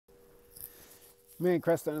Man,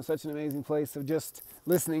 Crestone is such an amazing place. So just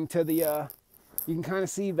listening to the, you can kind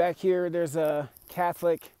of see back here, there's a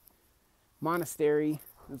Catholic monastery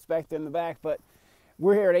that's back there in the back, but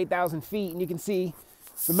we're here at 8,000 feet and you can see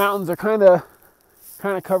the mountains are kind of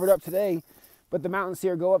covered up today, but the mountains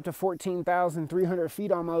here go up to 14,300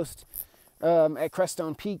 feet almost at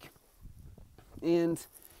Crestone Peak. And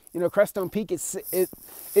you know, Crestone Peak, it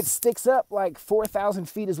sticks up like 4,000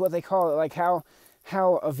 feet is what they call it. Like how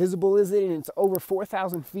visible is it? And it's over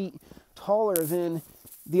 4,000 feet taller than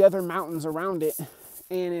the other mountains around it.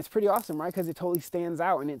 And it's pretty awesome, right? Because it totally stands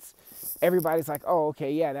out, and everybody's like, oh,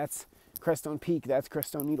 okay, yeah, that's Crestone Peak, that's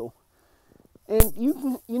Crestone Needle. And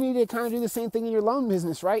you need to kind of do the same thing in your loan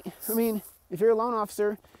business, right? I mean, if you're a loan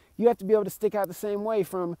officer, you have to be able to stick out the same way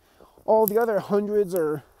from all the other hundreds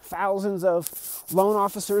or thousands of loan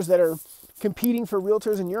officers that are competing for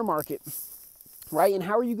realtors in your market, right? And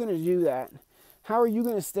how are you going to do that? How are you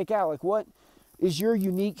going to stick out? Like, what is your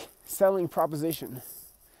unique selling proposition?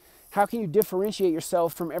 How can you differentiate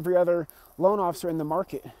yourself from every other loan officer in the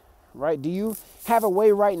market, right? Do you have a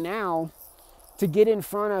way right now to get in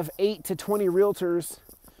front of 8 to 20 realtors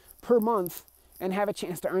per month and have a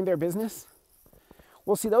chance to earn their business?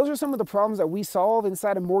 Well, see, those are some of the problems that we solve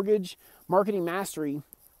inside of Mortgage Marketing Mastery.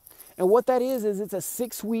 And what that is it's a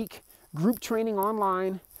 6-week group training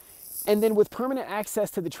online, and then with permanent access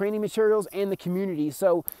to the training materials and the community.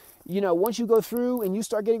 So, you know, once you go through and you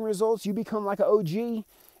start getting results, you become like an OG.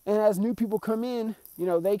 And as new people come in, you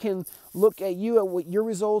know, they can look at you, at what your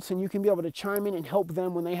results, and you can be able to chime in and help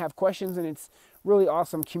them when they have questions. And it's really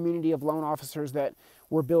awesome community of loan officers that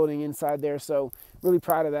we're building inside there. So really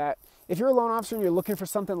proud of that. If you're a loan officer and you're looking for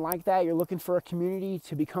something like that, you're looking for a community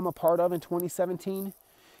to become a part of in 2017,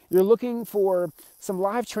 you're looking for some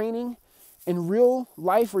live training and real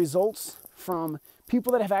life results from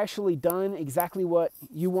people that have actually done exactly what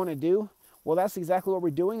you want to do, well, that's exactly what we're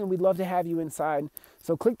doing, and we'd love to have you inside.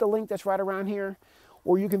 So click the link that's right around here,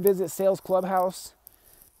 or you can visit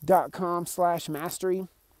salesclubhouse.com/mastery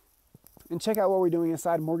and check out what we're doing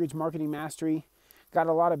inside Mortgage Marketing Mastery. Got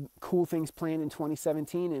a lot of cool things planned in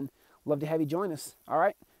 2017, and love to have you join us. All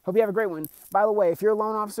right? Hope you have a great one. By the way, if you're a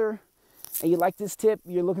loan officer and you like this tip,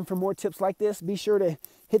 you're looking for more tips like this, be sure to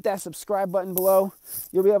hit that subscribe button below.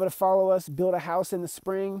 You'll be able to follow us build a house in the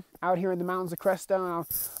spring out here in the mountains of Crestone.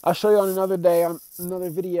 I'll show you on another day, on another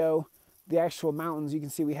video, the actual mountains. You can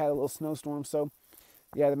see we had a little snowstorm, so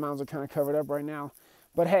yeah, the mountains are kind of covered up right now.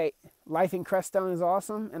 But hey, life in Crestone is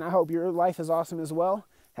awesome, and I hope your life is awesome as well.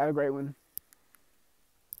 Have a great one.